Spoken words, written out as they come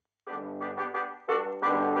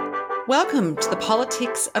Welcome to the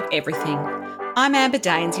Politics of Everything. I'm Amber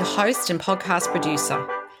Daines, your host and podcast producer.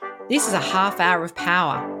 This is a half hour of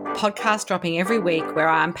power, a podcast dropping every week where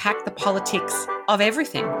I unpack the politics of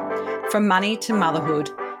everything, from money to motherhood,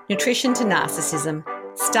 nutrition to narcissism,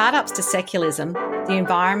 startups to secularism, the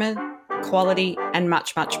environment, quality, and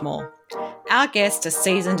much, much more. Our guests are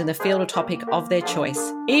seasoned in the field or topic of their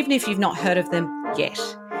choice, even if you've not heard of them yet.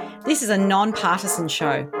 This is a non-partisan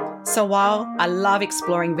show. So while I love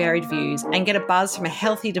exploring varied views and get a buzz from a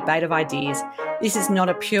healthy debate of ideas, this is not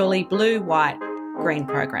a purely blue, white, green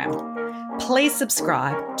program. Please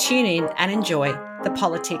subscribe, tune in and enjoy the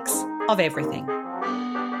politics of everything.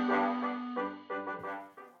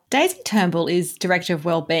 Daisy Turnbull is Director of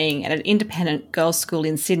Wellbeing at an independent girls' school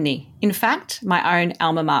in Sydney. In fact, my own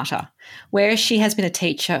alma mater, where she has been a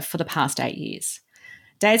teacher for the past 8 years.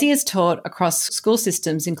 Daisy has taught across school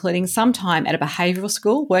systems, including some time at a behavioural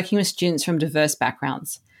school, working with students from diverse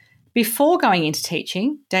backgrounds. Before going into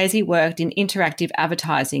teaching, Daisy worked in interactive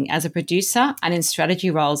advertising as a producer and in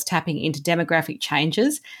strategy roles tapping into demographic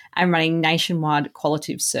changes and running nationwide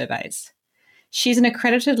qualitative surveys. She's an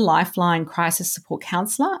accredited Lifeline crisis support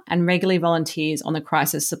counsellor and regularly volunteers on the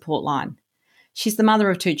crisis support line. She's the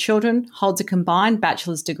mother of 2 children, holds a combined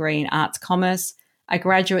bachelor's degree in arts commerce, a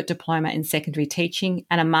graduate diploma in secondary teaching,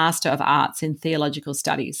 and a Master of Arts in Theological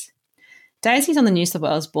Studies. Daisy's on the New South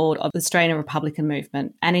Wales board of the Australian Republican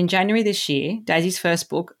Movement, and in January this year, Daisy's first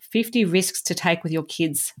book, 50 Risks to Take with Your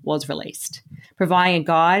Kids, was released, providing a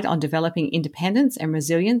guide on developing independence and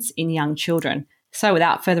resilience in young children. So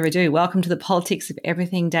without further ado, welcome to the Politics of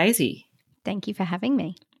Everything, Daisy. Thank you for having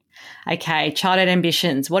me. Okay, childhood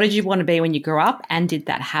ambitions. What did you want to be when you grew up, and did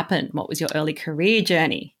that happen? What was your early career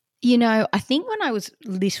journey? You know, I think when I was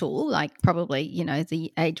little, like probably,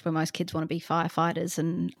 the age where most kids want to be firefighters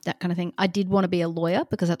and that kind of thing, I did want to be a lawyer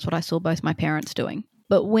because that's what I saw both my parents doing.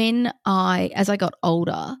 But as I got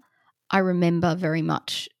older, I remember very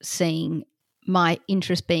much seeing my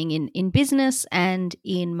interest being in business and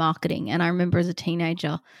in marketing. And I remember as a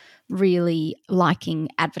teenager really liking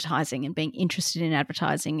advertising and being interested in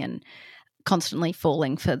advertising and constantly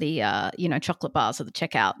falling for the, chocolate bars at the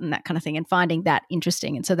checkout and that kind of thing and finding that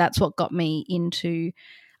interesting. And so that's what got me into,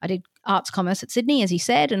 I did arts commerce at Sydney, as you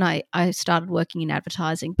said, and I started working in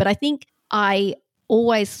advertising. But I think I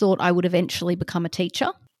always thought I would eventually become a teacher.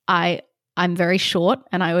 I'm very short,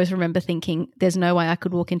 and I always remember thinking there's no way I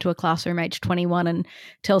could walk into a classroom age 21 and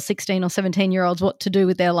tell 16 or 17-year-olds what to do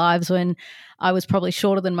with their lives when I was probably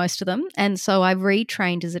shorter than most of them. And so I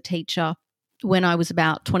retrained as a teacher when I was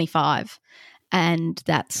about 25, and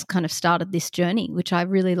that's kind of started this journey, which I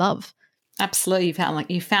really love. Absolutely.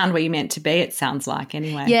 You found where you meant to be, it sounds like,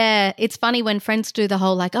 anyway. Yeah, it's funny when friends do the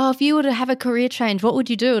whole like, oh, if you were to have a career change, what would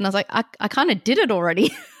you do? And I was like, I kind of did it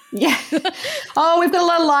already. Yeah. Oh, we've got a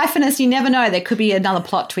lot of life in us. You never know. There could be another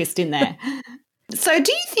plot twist in there. So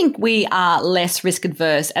do you think we are less risk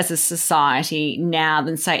adverse as a society now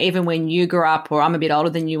than, say, even when you grew up, or I'm a bit older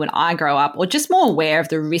than you when I grow up, or just more aware of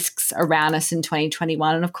the risks around us in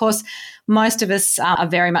 2021? And of course, most of us are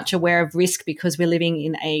very much aware of risk because we're living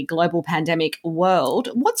in a global pandemic world.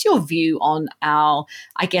 What's your view on our,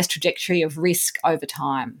 trajectory of risk over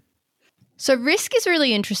time? So risk is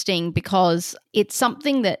really interesting because it's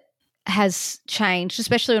something that has changed,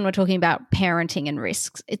 especially when we're talking about parenting and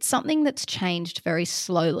risks. It's something that's changed very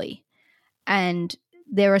slowly. And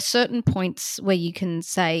there are certain points where you can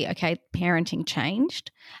say, okay, parenting changed.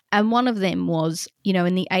 And one of them was,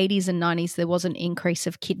 in the 80s and 90s, there was an increase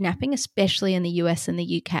of kidnapping, especially in the US and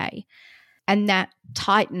the UK. And that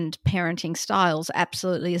tightened parenting styles,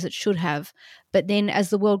 absolutely, as it should have. But then as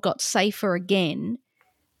the world got safer again,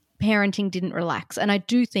 parenting didn't relax. And I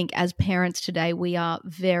do think as parents today, we are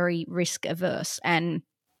very risk averse. And,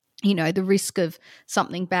 the risk of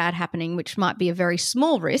something bad happening, which might be a very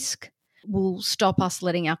small risk, will stop us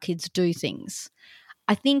letting our kids do things.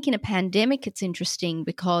 I think in a pandemic, it's interesting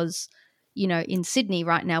because, in Sydney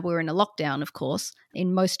right now, we're in a lockdown, of course,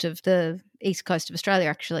 in most of the east coast of Australia,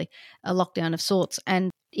 actually, a lockdown of sorts.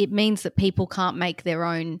 And it means that people can't make their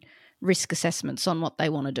own risk assessments on what they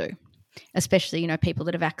want to do. Especially, people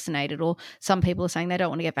that are vaccinated, or some people are saying they don't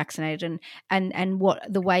want to get vaccinated, and what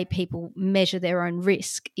the way people measure their own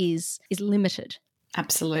risk is limited.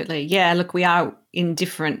 Absolutely. Yeah, look, we are in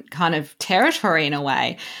different kind of territory in a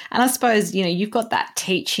way. And I suppose, you've got that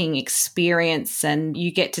teaching experience and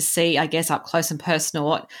you get to see, up close and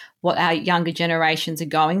personal what our younger generations are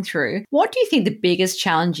going through. What do you think the biggest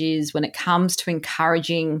challenge is when it comes to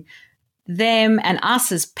encouraging them and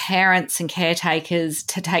us as parents and caretakers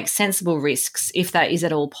to take sensible risks, if that is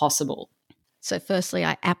at all possible? So firstly,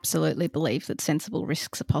 I absolutely believe that sensible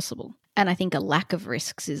risks are possible. And I think a lack of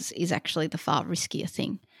risks is actually the far riskier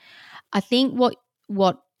thing. I think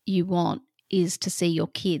what you want is to see your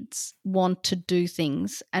kids want to do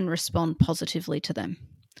things and respond positively to them.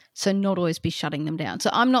 So not always be shutting them down. So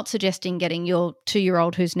I'm not suggesting getting your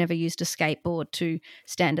 2-year-old who's never used a skateboard to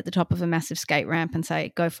stand at the top of a massive skate ramp and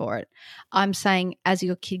say, go for it. I'm saying as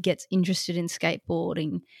your kid gets interested in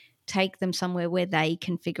skateboarding, take them somewhere where they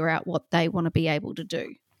can figure out what they want to be able to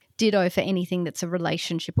do. Ditto for anything that's a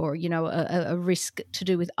relationship or, a risk to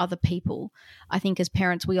do with other people. I think as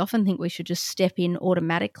parents, we often think we should just step in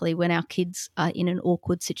automatically when our kids are in an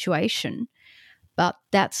awkward situation, but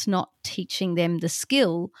that's not teaching them the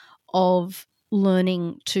skill of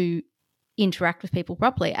learning to interact with people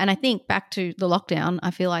properly. And I think back to the lockdown,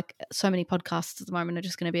 I feel like so many podcasts at the moment are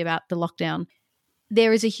just going to be about the lockdown.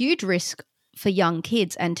 There is a huge risk for young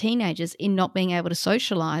kids and teenagers in not being able to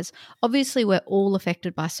socialize. Obviously, we're all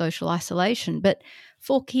affected by social isolation, but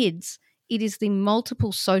for kids, it is the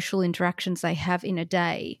multiple social interactions they have in a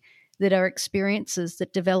day that are experiences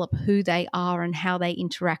that develop who they are and how they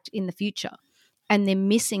interact in the future. And they're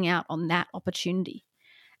missing out on that opportunity.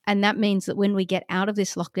 And that means that when we get out of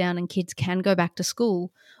this lockdown and kids can go back to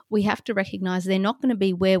school, we have to recognize they're not going to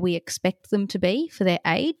be where we expect them to be for their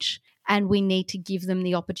age, and we need to give them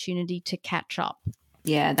the opportunity to catch up.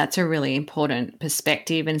 Yeah, that's a really important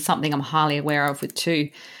perspective and something I'm highly aware of with two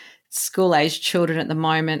school-aged children at the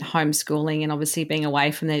moment, homeschooling and obviously being away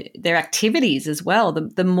from their activities as well,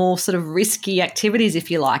 the more sort of risky activities, if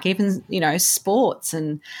you like, even, sports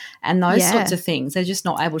and those sorts of things. They're just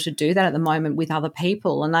not able to do that at the moment with other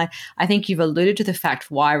people. And I think you've alluded to the fact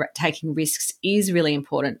why taking risks is really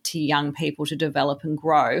important to young people to develop and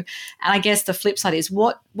grow. And I guess the flip side is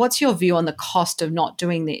what's your view on the cost of not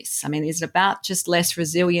doing this? I mean, is it about just less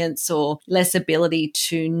resilience or less ability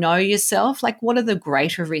to know yourself? Like, what are the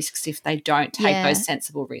greater risks if they don't take those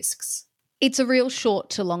sensible risks? It's a real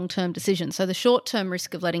short to long-term decision. So the short-term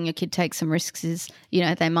risk of letting your kid take some risks is,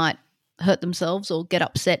 they might hurt themselves or get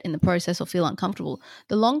upset in the process or feel uncomfortable.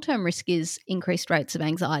 The long-term risk is increased rates of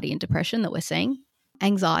anxiety and depression that we're seeing.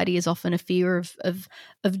 Anxiety is often a fear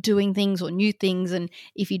of doing things or new things, and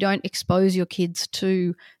if you don't expose your kids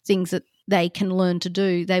to things that they can learn to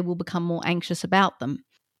do, they will become more anxious about them.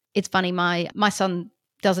 It's funny, my son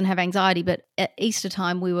doesn't have anxiety, but at Easter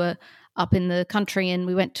time we were up in the country and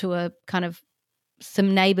we went to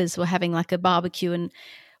some neighbours were having like a barbecue, and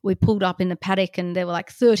we pulled up in the paddock and there were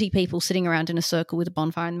like 30 people sitting around in a circle with a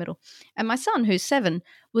bonfire in the middle. And my son, who's 7,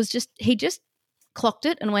 he just clocked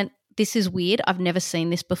it and went, this is weird. I've never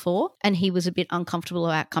seen this before. And he was a bit uncomfortable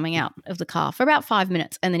about coming out of the car for about 5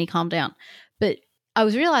 minutes, and then he calmed down. But I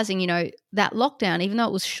was realising, that lockdown, even though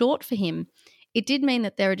it was short for him, it did mean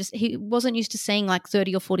that he wasn't used to seeing like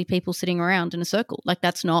 30 or 40 people sitting around in a circle. Like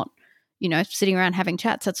that's not, sitting around having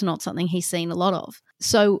chats, that's not something he's seen a lot of.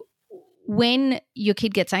 So when your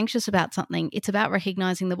kid gets anxious about something, it's about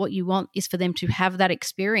recognizing that what you want is for them to have that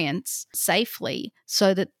experience safely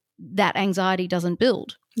so that anxiety doesn't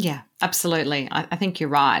build. Yeah, absolutely. I think you're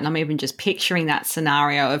right. And I'm even just picturing that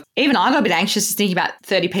scenario of, even I got a bit anxious just thinking about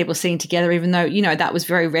 30 people sitting together, even though, that was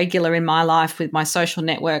very regular in my life with my social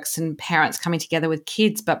networks and parents coming together with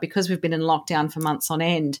kids. But because we've been in lockdown for months on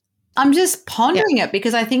end, I'm just pondering it,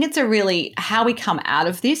 because I think it's how we come out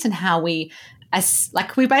of this and how we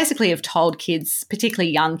we basically have told kids, particularly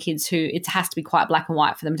young kids, who it has to be quite black and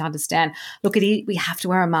white for them to understand, look, we have to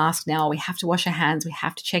wear a mask now, we have to wash our hands, we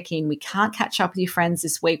have to check in, we can't catch up with your friends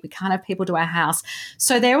this week, we can't have people to our house.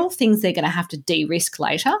 So they're all things they're going to have to de-risk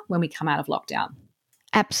later when we come out of lockdown.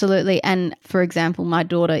 Absolutely. And for example, my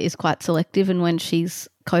daughter is quite selective in when she's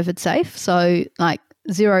COVID safe. So like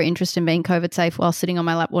zero interest in being COVID safe while sitting on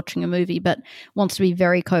my lap watching a movie, but wants to be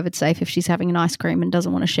very COVID safe if she's having an ice cream and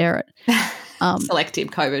doesn't want to share it. Selective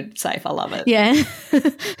COVID safe. I love it. Yeah.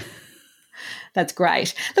 That's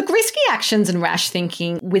great. Look, risky actions and rash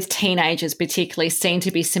thinking with teenagers particularly seem to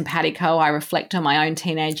be simpatico. I reflect on my own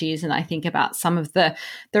teenage years and I think about some of the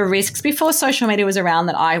risks before social media was around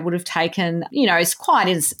that I would have taken, it's quite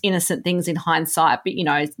innocent things in hindsight, but,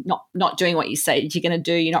 not doing what you said you're going to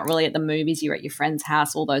do. You're not really at the movies, you're at your friend's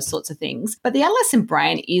house, all those sorts of things. But the adolescent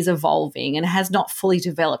brain is evolving and has not fully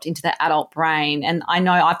developed into the adult brain. And I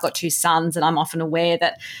know I've got 2 sons and I'm often aware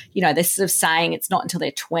that, they're sort of saying it's not until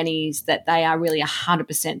their 20s that they are really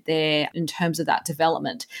 100% there in terms of that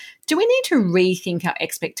development. Do we need to rethink our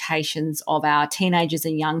expectations of our teenagers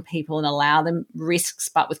and young people and allow them risks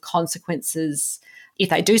but with consequences? If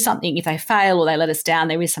they do something, if they fail or they let us down,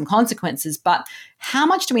 there is some consequences. But how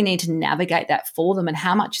much do we need to navigate that for them, and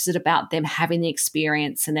how much is it about them having the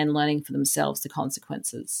experience and then learning for themselves the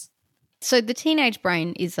consequences? So the teenage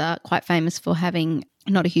brain is quite famous for having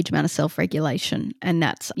not a huge amount of self-regulation, and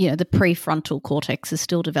that's, the prefrontal cortex is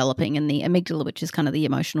still developing, and the amygdala, which is kind of the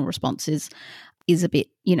emotional response, is a bit,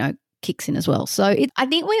 kicks in as well. So I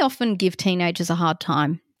think we often give teenagers a hard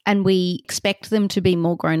time, and we expect them to be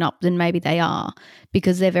more grown up than maybe they are,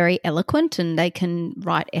 because they're very eloquent and they can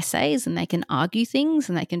write essays and they can argue things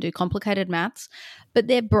and they can do complicated maths, but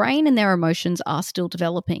their brain and their emotions are still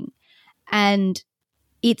developing. And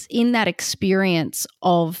it's in that experience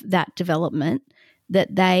of that development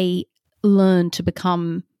that they learn to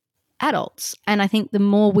become adults. And I think the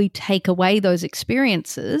more we take away those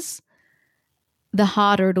experiences, the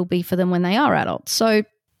harder it'll be for them when they are adults. So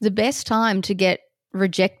the best time to get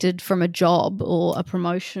rejected from a job or a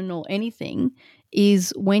promotion or anything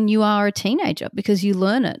is when you are a teenager, because you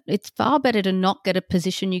learn it. It's far better to not get a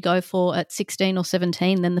position you go for at 16 or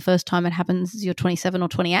 17 than the first time it happens you're 27 or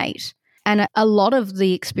 28. And a lot of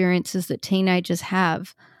the experiences that teenagers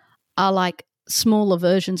have are like smaller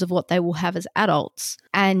versions of what they will have as adults,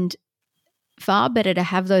 and far better to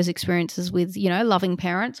have those experiences with, loving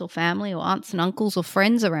parents or family or aunts and uncles or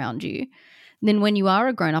friends around you than when you are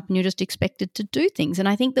a grown-up and you're just expected to do things. And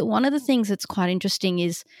I think that one of the things that's quite interesting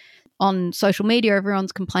is on social media,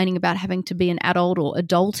 everyone's complaining about having to be an adult or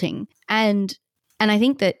adulting. And I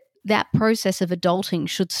think that process of adulting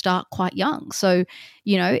should start quite young. So,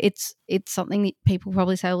 it's something that people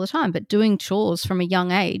probably say all the time, but doing chores from a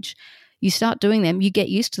young age, you start doing them, you get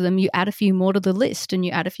used to them, you add a few more to the list, and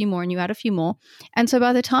you add a few more and you add a few more. And so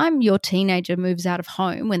by the time your teenager moves out of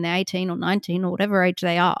home when they're 18 or 19 or whatever age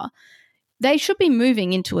they are, they should be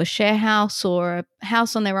moving into a share house or a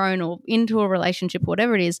house on their own or into a relationship,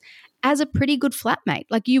 whatever it is, as a pretty good flatmate.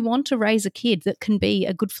 Like, you want to raise a kid that can be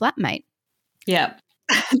a good flatmate. Yeah.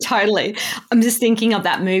 Totally. I'm just thinking of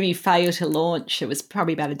that movie Failure to Launch. It was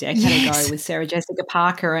probably about a decade ago with Sarah Jessica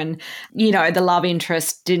Parker, and the love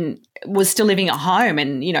interest was still living at home,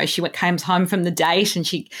 and she came home from the date and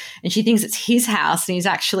she thinks it's his house, and he's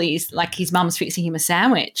actually like his mum's fixing him a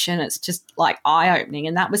sandwich, and it's just like eye-opening.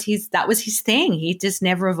 And that was his thing. He just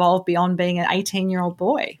never evolved beyond being an 18-year-old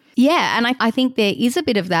boy. Yeah, and I think there is a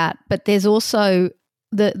bit of that, but there's also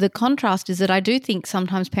the contrast is that I do think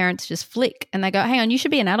sometimes parents just flick and they go, hang on, you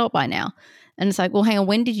should be an adult by now. And it's like, well, hang on,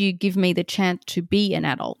 when did you give me the chance to be an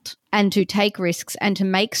adult and to take risks and to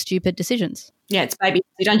make stupid decisions? Yeah, it's baby.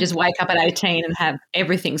 You don't just wake up at 18 and have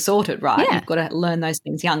everything sorted, right? Yeah. You've got to learn those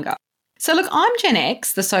things younger. So look, I'm Gen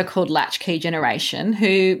X, the so-called latchkey generation,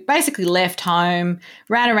 who basically left home,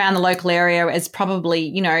 ran around the local area as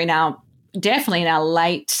probably, definitely in our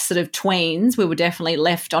late sort of tweens. We were definitely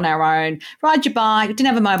left on our own. Ride your bike, didn't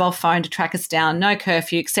have a mobile phone to track us down, no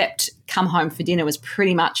curfew, except come home for dinner was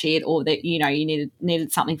pretty much it, or that, you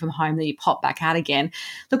needed something from home, then you pop back out again.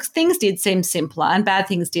 Look, things did seem simpler, and bad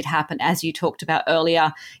things did happen, as you talked about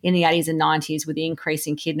earlier in the 80s and 90s with the increase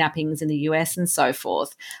in kidnappings in the US and so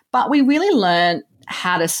forth. But we really learned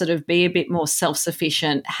how to sort of be a bit more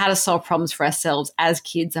self-sufficient, how to solve problems for ourselves as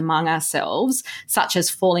kids among ourselves, such as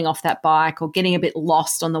falling off that bike or getting a bit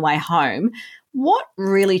lost on the way home. What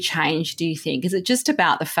really changed, do you think? Is it just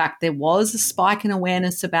about the fact there was a spike in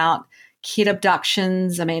awareness about kid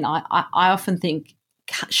abductions? I mean, I often think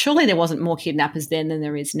surely there wasn't more kidnappers then than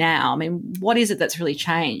there is now. I mean, what is it that's really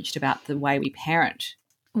changed about the way we parent?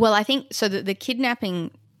 Well, I think so that the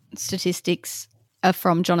kidnapping statistics are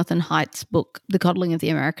from Jonathan Haidt's book, The Coddling of the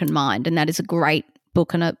American Mind, and that is a great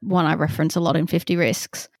book and one I reference a lot in 50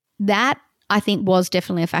 Risks. That, I think, was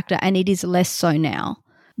definitely a factor, and it is less so now.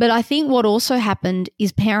 But I think what also happened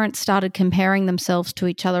is parents started comparing themselves to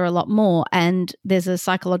each other a lot more, and there's a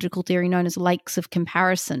psychological theory known as lakes of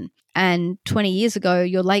comparison. And 20 years ago,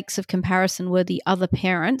 your lakes of comparison were the other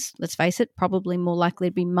parents, let's face it, probably more likely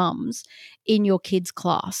to be mums, in your kids'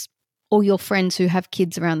 class, or your friends who have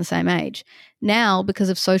kids around the same age. Now, because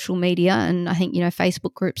of social media, and I think,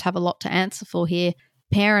 Facebook groups have a lot to answer for here,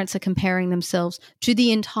 parents are comparing themselves to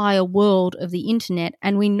the entire world of the internet,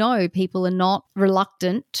 and we know people are not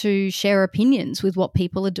reluctant to share opinions with what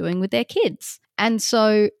people are doing with their kids. And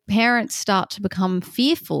so parents start to become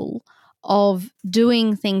fearful of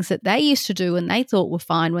doing things that they used to do and they thought were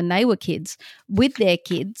fine when they were kids with their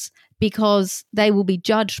kids because they will be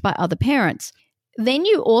judged by other parents. Then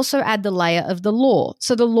you also add the layer of the law.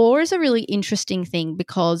 So the law is a really interesting thing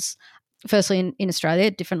because firstly, in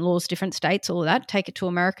Australia, different laws, different states, all of that. Take it to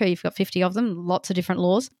America, you've got 50 of them, lots of different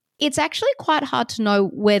laws. It's actually quite hard to know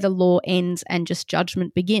where the law ends and just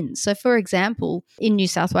judgment begins. So, for example, in New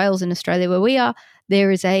South Wales, in Australia, where we are,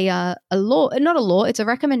 there is a law, not a law, it's a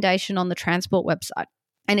recommendation on the Transport website.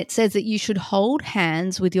 And it says that you should hold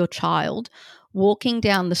hands with your child walking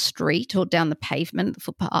down the street or down the pavement, the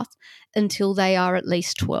footpath, until they are at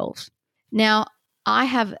least 12. Now, I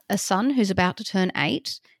have a son who's about to turn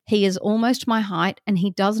 8. He is almost my height and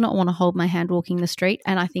he does not want to hold my hand walking the street,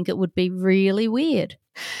 and I think it would be really weird.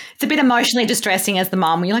 It's a bit emotionally distressing as the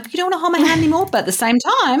mum when you're like, you don't want to hold my hand anymore, but at the same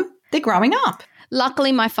time, they're growing up.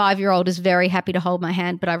 Luckily, my 5-year-old is very happy to hold my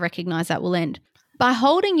hand, but I recognise that will end. By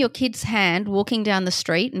holding your kid's hand, walking down the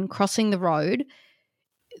street and crossing the road,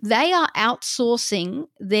 they are outsourcing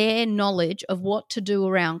their knowledge of what to do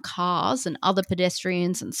around cars and other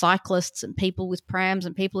pedestrians and cyclists and people with prams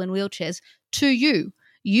and people in wheelchairs to you.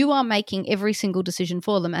 You are making every single decision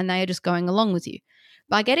for them and they are just going along with you.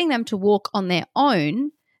 By getting them to walk on their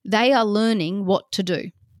own, they are learning what to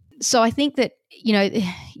do. So I think that,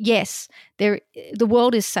 yes, the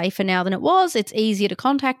world is safer now than it was. It's easier to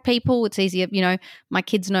contact people. It's easier, my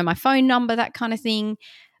kids know my phone number, that kind of thing.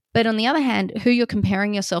 But on the other hand, who you're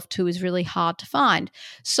comparing yourself to is really hard to find.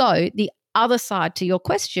 So the other side to your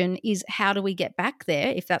question is, how do we get back there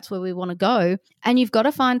if that's where we want to go? And you've got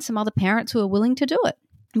to find some other parents who are willing to do it,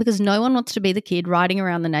 because no one wants to be the kid riding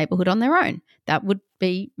around the neighborhood on their own. That would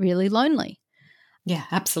be really lonely. Yeah,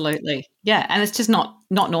 absolutely. Yeah, and it's just not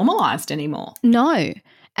normalised anymore. No.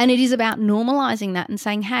 And it is about normalising that and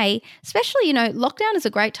saying, hey, especially, lockdown is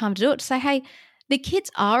a great time to do it, to say, hey, the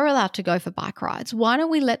kids are allowed to go for bike rides. Why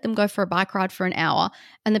don't we let them go for a bike ride for an hour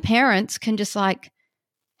and the parents can just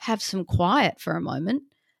have some quiet for a moment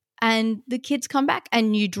and the kids come back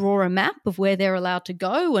and you draw a map of where they're allowed to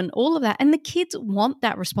go and all of that. And the kids want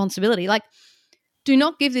that responsibility. Do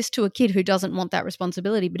not give this to a kid who doesn't want that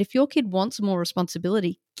responsibility. But if your kid wants more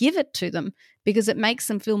responsibility, give it to them, because it makes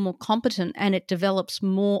them feel more competent and it develops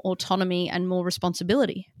more autonomy and more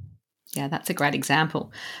responsibility. Yeah, that's a great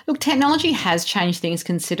example. Look, technology has changed things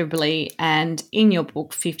considerably, and in your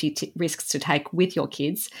book, 50 Risks to Take with Your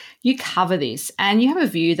Kids, you cover this and you have a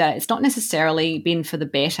view that it's not necessarily been for the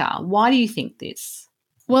better. Why do you think this?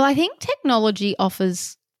 Well, I think technology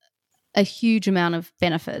offers a huge amount of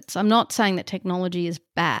benefits. I'm not saying that technology is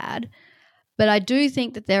bad, but I do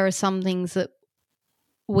think that there are some things that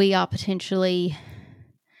we are potentially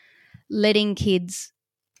letting kids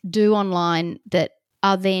do online that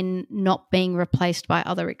are then not being replaced by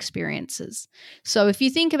other experiences. So if you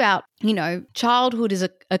think about, childhood is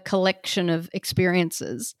a collection of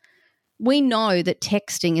experiences. We know that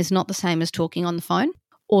texting is not the same as talking on the phone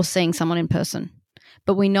or seeing someone in person.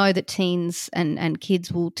 But we know that teens and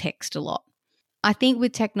kids will text a lot. I think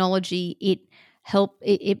with technology,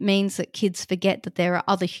 it means that kids forget that there are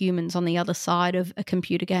other humans on the other side of a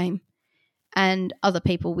computer game and other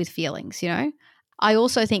people with feelings, I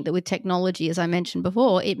also think that with technology, as I mentioned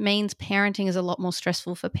before, it means parenting is a lot more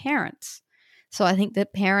stressful for parents. So I think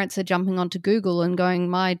that parents are jumping onto Google and going,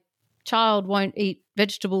 my child won't eat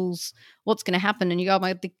vegetables, what's going to happen? And you go,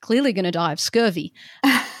 they're clearly going to die of scurvy.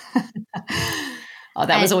 Oh,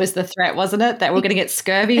 that was always the threat, wasn't it? That we're going to get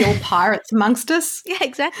scurvy, all pirates amongst us. Yeah,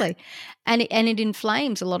 exactly. And it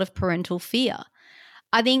inflames a lot of parental fear.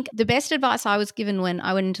 I think the best advice I was given when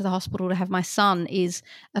I went into the hospital to have my son is,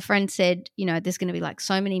 a friend said, there's going to be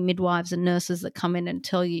so many midwives and nurses that come in and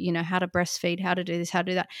tell you, how to breastfeed, how to do this, how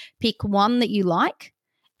to do that. Pick one that you like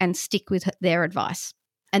and stick with their advice,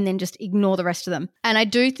 and then just ignore the rest of them. And I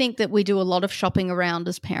do think that we do a lot of shopping around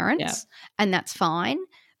as parents, and that's fine.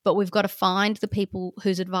 But we've got to find the people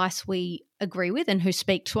whose advice we agree with and who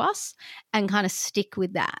speak to us and kind of stick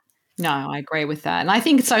with that. No, I agree with that. And I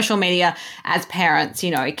think social media as parents,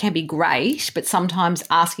 it can be great, but sometimes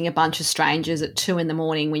asking a bunch of strangers at 2 a.m.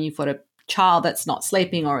 when you've got a child that's not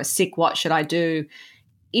sleeping or a sick, what should I do,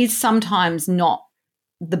 is sometimes not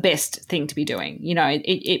the best thing to be doing.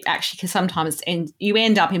 It actually can sometimes you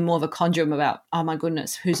end up in more of a conundrum about, oh my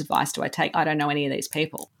goodness, whose advice do I take? I don't know any of these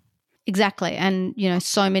people. Exactly. And,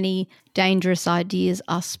 so many dangerous ideas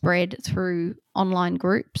are spread through online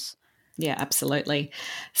groups. Yeah, absolutely.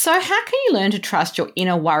 So how can you learn to trust your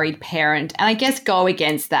inner worried parent and I guess go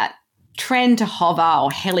against that trend to hover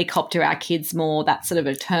or helicopter our kids more, that sort of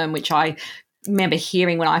a term which I remember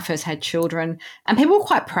hearing when I first had children, and people were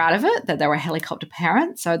quite proud of it, that they were a helicopter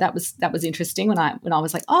parent. So that was interesting when I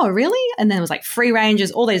was like, oh, really? And then it was like free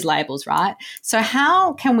rangers, all these labels, right? So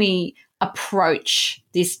how can we approach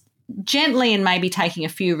this gently and maybe taking a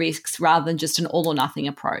few risks rather than just an all or nothing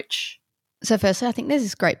approach? So firstly, I think there's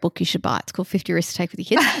this great book you should buy. It's called 50 Risks to Take with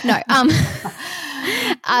Your Kids. No.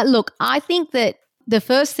 Look, I think that the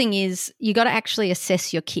first thing is you got to actually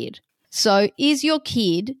assess your kid. So is your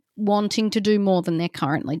kid wanting to do more than they're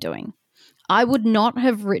currently doing? I would not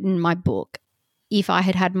have written my book if I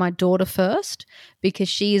had had my daughter first, because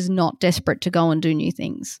she is not desperate to go and do new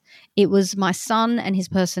things. It was my son and his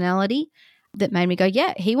personality. that made me go,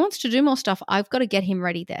 yeah, he wants to do more stuff. I've got to get him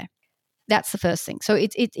ready there. That's the first thing. So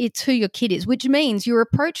it's who your kid is, which means your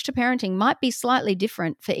approach to parenting might be slightly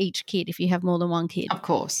different for each kid if you have more than one kid. Of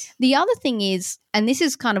course. The other thing is, and this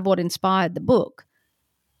is kind of what inspired the book,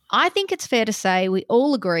 I think it's fair to say we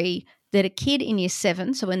all agree that a kid in year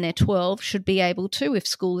 7, so when they're 12, should be able to, if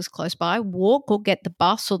school is close by, walk or get the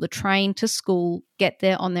bus or the train to school, get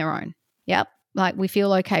there on their own. Yep. Like we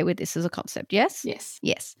feel okay with this as a concept, yes? Yes.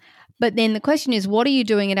 Yes. But then the question is, what are you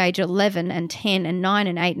doing at age 11 and 10 and 9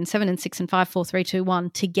 and 8 and 7 and 6 and 5, 4, 3, 2, 1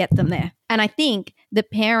 to get them there? And I think the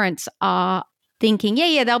parents are thinking,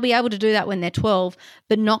 yeah, they'll be able to do that when they're 12,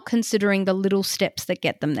 but not considering the little steps that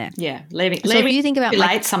get them there. Yeah, leaving if you think about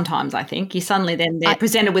late sometimes, I think. You suddenly then they're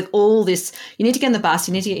presented with all this. You need to get on the bus.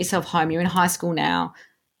 You need to get yourself home. You're in high school now.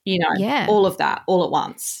 All of that all at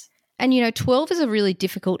once. And, 12 is a really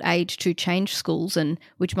difficult age to change schools, and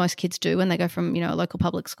which most kids do when they go from, a local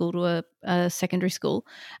public school to a secondary school.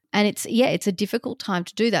 And it's a difficult time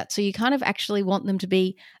to do that. So you kind of actually want them to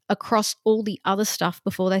be across all the other stuff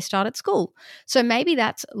before they start at school. So maybe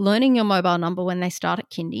that's learning your mobile number when they start at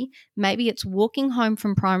kindy. Maybe it's walking home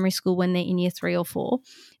from primary school when they're in year 3 or 4.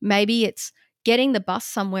 Maybe it's getting the bus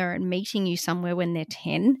somewhere and meeting you somewhere when they're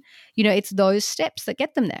 10. It's those steps that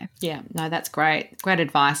get them there. Yeah, no, that's great. Great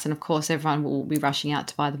advice. And, of course, everyone will be rushing out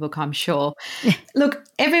to buy the book, I'm sure. Look,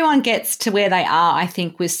 everyone gets to where they are, I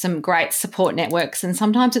think, with some great support networks, and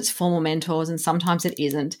sometimes it's formal mentors and sometimes it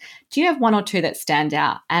isn't. Do you have one or two that stand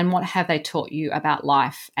out, and what have they taught you about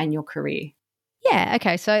life and your career? Yeah,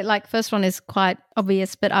 okay. So, first one is quite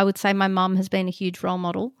obvious, but I would say my mum has been a huge role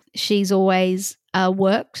model. She's always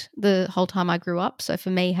worked the whole time I grew up. So for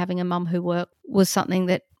me, having a mum who worked was something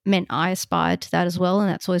that meant I aspired to that as well, and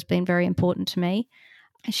that's always been very important to me.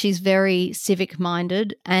 She's very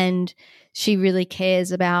civic-minded, and she really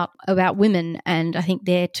cares about women, and I think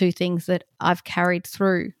they're two things that I've carried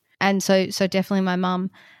through. And so definitely my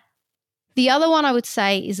mum. The other one I would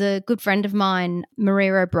say is a good friend of mine,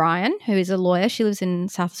 Maria O'Brien, who is a lawyer. She lives in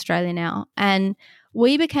South Australia now, and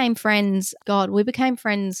we became friends. We became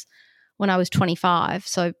friends when I was 25,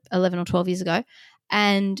 so 11 or 12 years ago.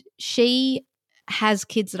 And she has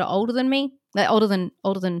kids that are older than me, older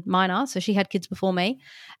than mine are. So she had kids before me,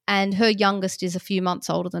 and her youngest is a few months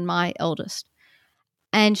older than my eldest.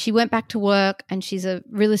 And she went back to work, and she's a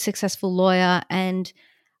really successful lawyer. And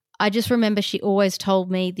I just remember she always told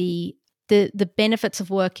me the benefits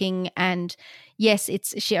of working, and yes,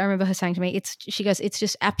 I remember her saying to me, she goes, it's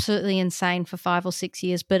just absolutely insane for 5 or 6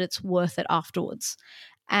 years, but it's worth it afterwards.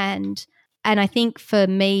 And I think for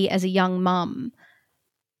me as a young mum,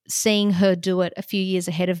 seeing her do it a few years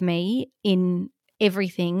ahead of me in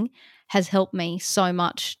everything has helped me so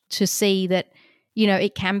much to see that,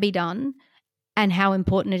 it can be done, and how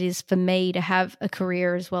important it is for me to have a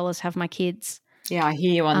career as well as have my kids. Yeah, I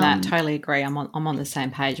hear you on that. Totally agree. I'm on the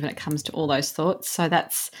same page when it comes to all those thoughts. So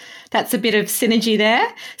that's a bit of synergy there.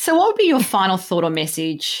 So what would be your final thought or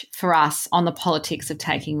message for us on the politics of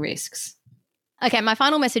taking risks? Okay, my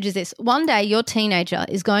final message is this. One day your teenager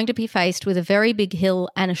is going to be faced with a very big hill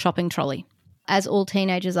and a shopping trolley, as all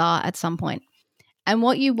teenagers are at some point. And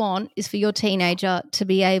what you want is for your teenager to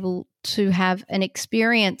be able to have an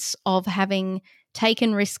experience of having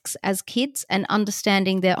taken risks as kids and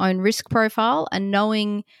understanding their own risk profile and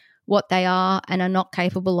knowing what they are and are not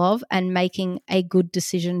capable of, and making a good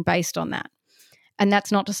decision based on that. And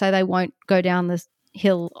that's not to say they won't go down the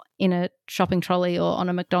hill in a shopping trolley or on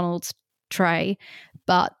a McDonald's tray,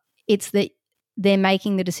 but it's that they're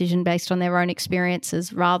making the decision based on their own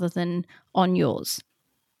experiences rather than on yours.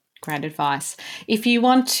 Great advice. If you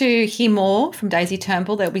want to hear more from Daisy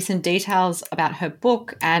Turnbull, there'll be some details about her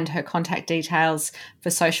book and her contact details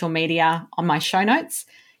for social media on my show notes.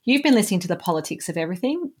 You've been listening to The Politics of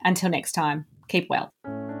Everything. Until next time, keep well.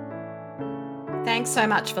 Thanks so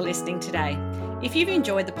much for listening today. If you've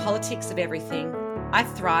enjoyed The Politics of Everything, I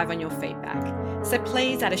thrive on your feedback. So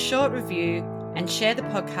please add a short review and share the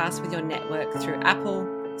podcast with your network through Apple,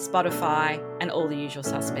 Spotify, and all the usual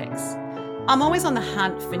suspects. I'm always on the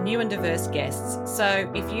hunt for new and diverse guests,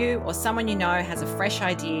 so if you or someone you know has a fresh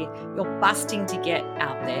idea you're busting to get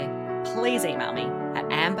out there, please email me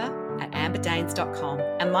at amber@amberdanes.com,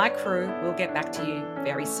 and my crew will get back to you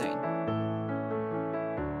very soon.